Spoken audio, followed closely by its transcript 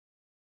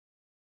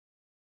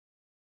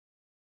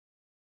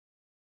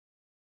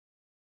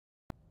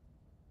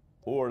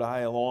Lord, I,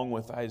 along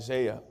with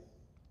Isaiah,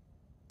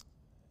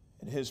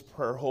 in his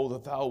prayer, hold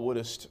that thou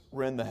wouldest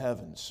rend the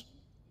heavens,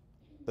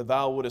 that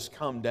thou wouldest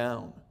come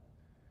down,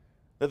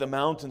 that the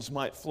mountains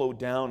might flow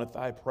down at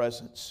thy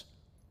presence.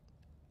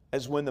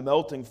 As when the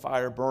melting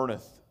fire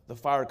burneth, the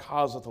fire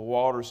causeth the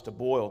waters to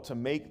boil, to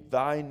make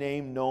thy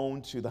name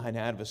known to thine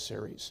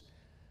adversaries,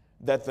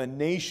 that the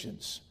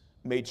nations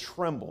may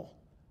tremble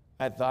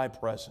at thy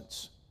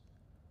presence.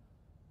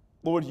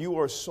 Lord, you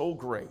are so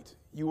great.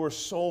 You are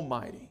so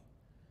mighty.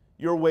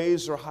 Your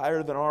ways are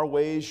higher than our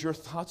ways. Your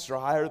thoughts are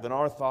higher than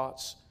our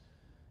thoughts.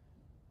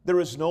 There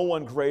is no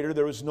one greater.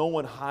 There is no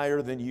one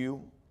higher than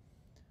you.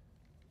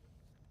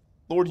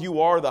 Lord,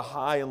 you are the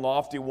high and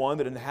lofty one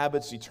that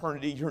inhabits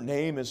eternity. Your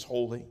name is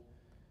holy.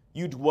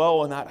 You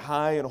dwell in that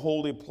high and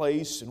holy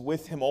place, and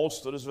with him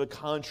also is a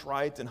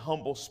contrite and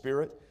humble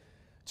spirit,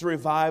 to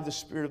revive the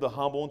spirit of the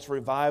humble and to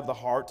revive the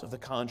heart of the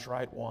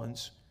contrite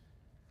ones.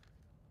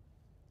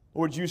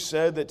 Lord, you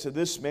said that to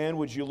this man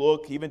would you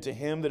look, even to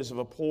him that is of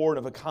a poor and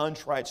of a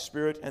contrite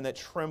spirit, and that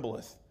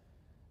trembleth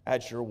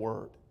at your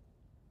word.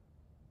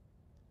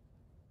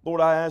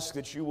 Lord, I ask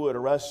that you would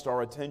arrest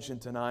our attention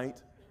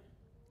tonight.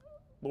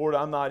 Lord,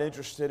 I'm not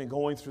interested in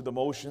going through the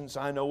motions.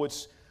 I know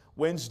it's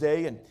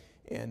Wednesday, and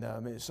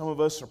some of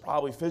us are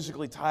probably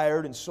physically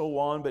tired and so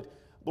on, but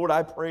Lord,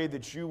 I pray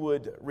that you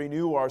would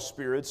renew our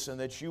spirits and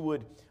that you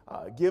would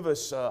give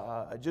us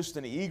just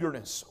an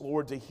eagerness,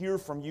 Lord, to hear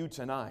from you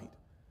tonight.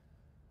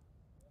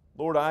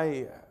 Lord,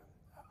 I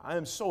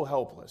am so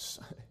helpless.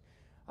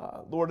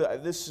 Lord,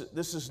 this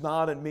is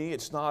not in me,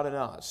 it's not in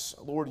us.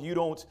 Lord, you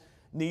don't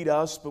need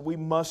us, but we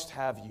must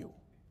have you.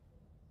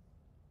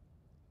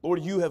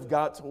 Lord, you have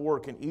got to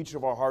work in each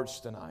of our hearts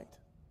tonight.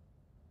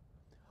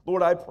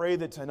 Lord, I pray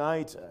that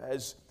tonight,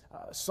 as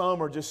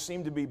some are just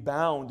seem to be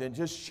bound and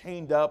just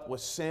chained up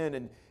with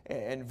sin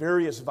and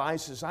various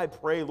vices, I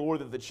pray,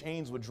 Lord, that the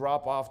chains would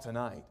drop off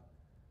tonight.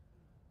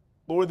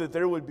 Lord, that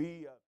there would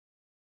be